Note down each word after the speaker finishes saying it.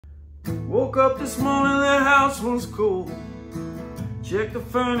Woke up this morning, the house was cold. Checked the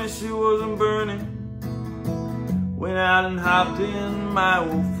furnace, it wasn't burning. Went out and hopped in my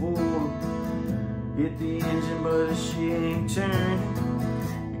old Ford. Hit the engine, but she ain't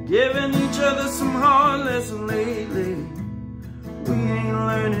turning. Giving each other some hard lessons lately. We ain't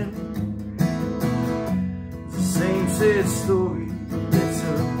learning. It's the same sad story, it's a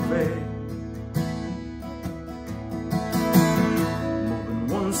fact. Moving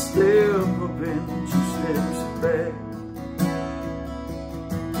one step up and 2 steps back.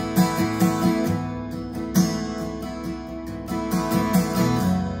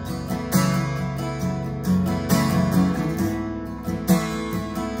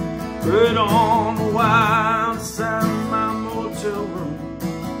 Bird on the wire outside of my motel room.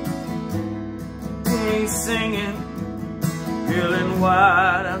 He ain't singing, girl in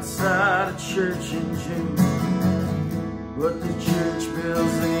white outside a church in June. But the church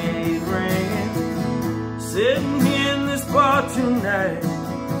bells, they ain't ringing. Sitting here in this bar tonight,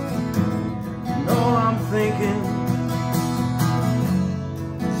 you know I'm thinking,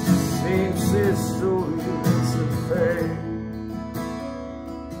 same sad story, it's a fact.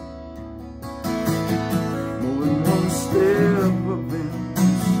 Step up and 2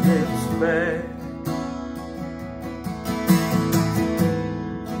 steps back.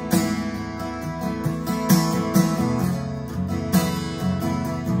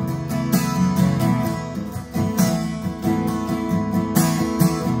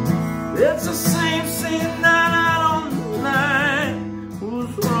 It's the same night out on the line.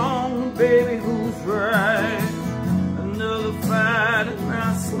 Who's wrong, baby, who's right? Another fight and I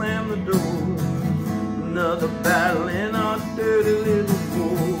slam the door. Another battle in our dirty little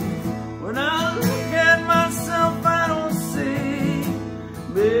pool. When I look at myself, I don't see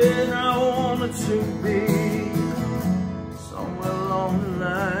where I wanted to be. Somewhere along the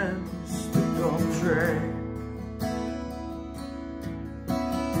line, stuck off track.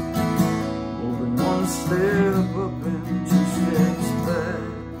 Moving one step up and 2 steps back.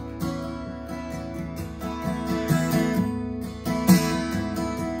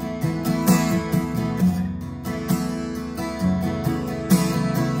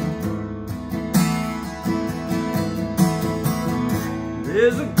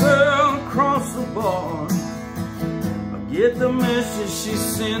 There's a girl across the bar. I get the message she's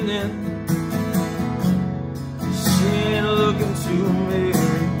sending. She ain't looking to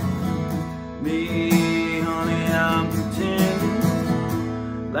marry me, honey, I'm pretending.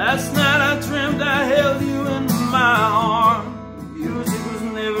 Last night I dreamt I held you